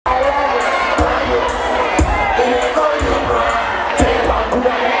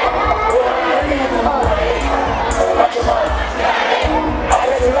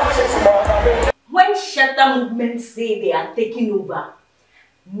Shatta movement say they are taking over,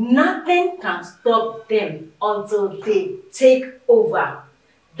 nothing can stop them until they take over.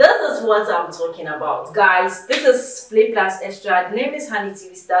 This is what I'm talking about, guys. This is Play Plus Extra. The name is Honey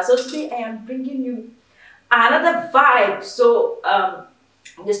TV Star. So today I am bringing you another vibe. So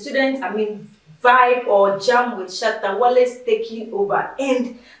the students, vibe or jam with Shatta Wale is taking over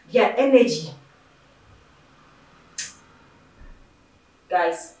and their energy.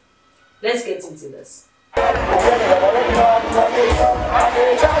 Guys, let's get into this.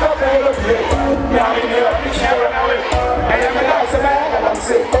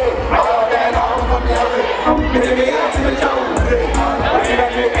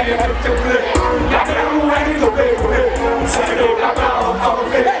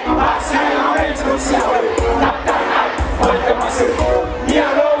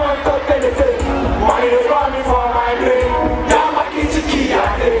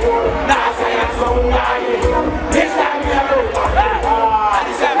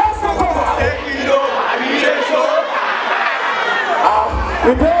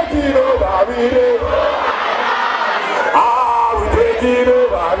 We're taking over, we do. We're taking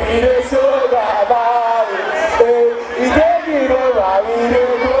over, we do. So we're taking over, we do.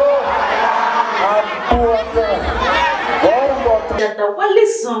 The Wale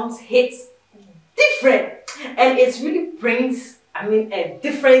songs hits different, and it really brings, a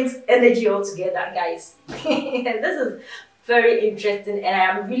different energy altogether, guys. This is very interesting, and I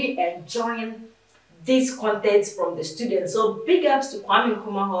am really enjoying these contents from the students. So big ups to Kwame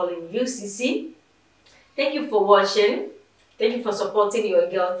Nkrumah Hall in UCC. Thank you for watching. Thank you for supporting your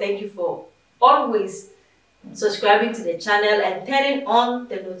girl. Thank you for always subscribing to the channel and turning on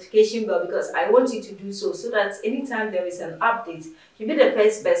the notification bell, because I want you to do so that anytime there is an update, you'll be the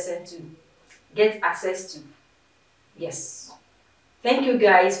first person to get access to. Yes. Thank you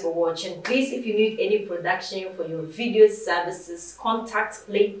guys for watching. Please, if you need any production for your video services, contact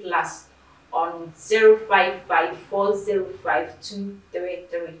Play Plus on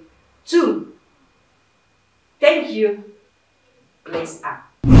 0554052332. Thank you. Bless up.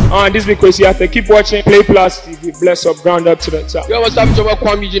 This because you have to keep watching Play Plus TV. Bless up, ground up to the top. Yo, what's up? I'm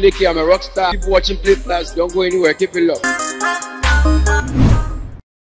O.M.G. I'm a rock star. Keep watching Play Plus. Don't go anywhere. Keep it low.